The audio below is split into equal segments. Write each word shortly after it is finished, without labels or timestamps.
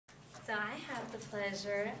So I have the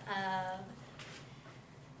pleasure of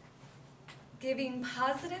giving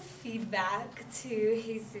positive feedback to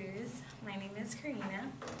Jesus. My name is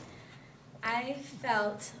Karina. I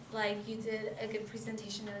felt like you did a good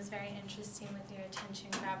presentation. It was very interesting with your attention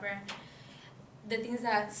grabber. The things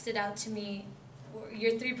that stood out to me,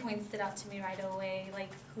 your 3 points stood out to me right away,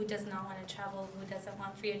 like who does not want to travel, who doesn't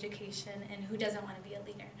want free education, and who doesn't want to be a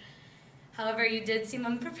leader. However, you did seem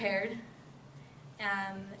unprepared.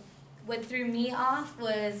 What threw me off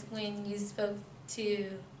was when you spoke to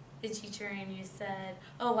the teacher and you said,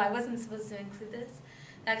 oh, I wasn't supposed to include this.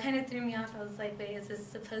 That kind of threw me off. I was like, wait, is this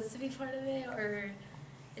supposed to be part of it? Or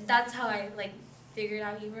that's how I figured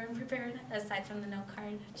out you were unprepared, aside from the no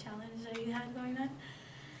card challenge that you had going on.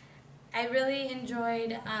 I really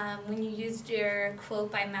enjoyed when you used your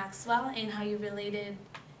quote by Maxwell and how you related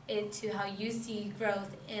it to how you see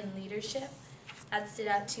growth in leadership. That stood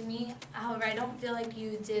out to me. However, I don't feel like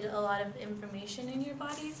you did a lot of information in your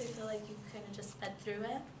bodies. I feel like you kind of just sped through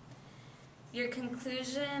it. Your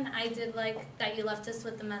conclusion, I did like that you left us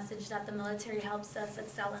with the message that the military helps us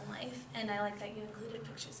excel in life, and I like that you included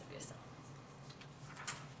pictures of yourself.